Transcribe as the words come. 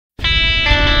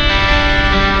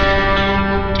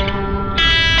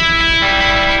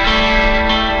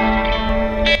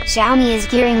Xiaomi is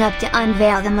gearing up to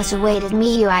unveil the much-awaited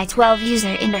MIUI 12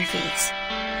 user interface.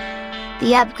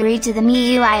 The upgrade to the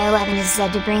MIUI 11 is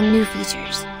said to bring new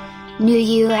features, new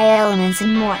UI elements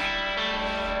and more.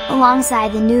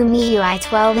 Alongside the new MIUI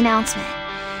 12 announcement,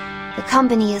 the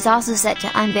company is also set to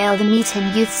unveil the Mi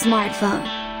 10 Youth smartphone.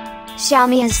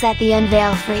 Xiaomi has set the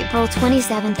unveil for April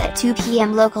 27th at 2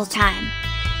 PM local time,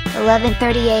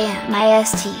 11:30 AM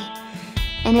IST,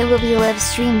 and it will be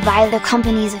live-streamed via the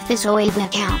company's official Weibo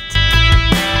account.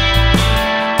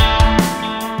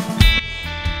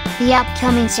 The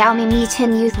upcoming Xiaomi Mi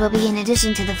 10 Youth will be in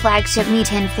addition to the flagship Mi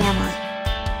 10 family.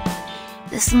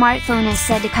 The smartphone is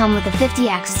said to come with a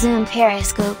 50x zoom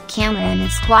periscope camera and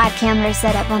its quad camera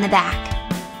setup on the back.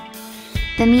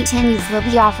 The Mi 10 Youth will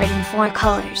be offered in 4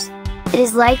 colors. It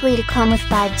is likely to come with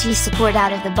 5G support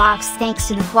out of the box thanks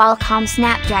to the Qualcomm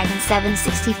Snapdragon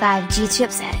 765G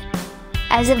chipset.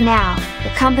 As of now, the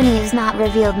company has not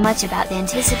revealed much about the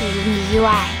anticipated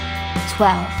MIUI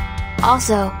 12.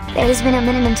 Also, there has been a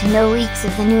minimum to no leaks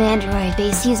of the new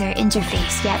Android-based user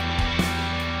interface yet.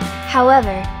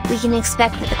 However, we can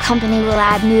expect that the company will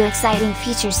add new exciting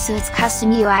features to its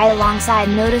custom UI alongside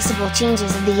noticeable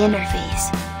changes in the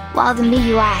interface. While the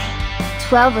MIUI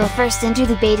 12 will first enter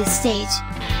the beta stage,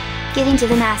 getting to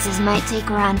the masses might take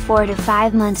around 4 to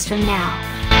 5 months from now.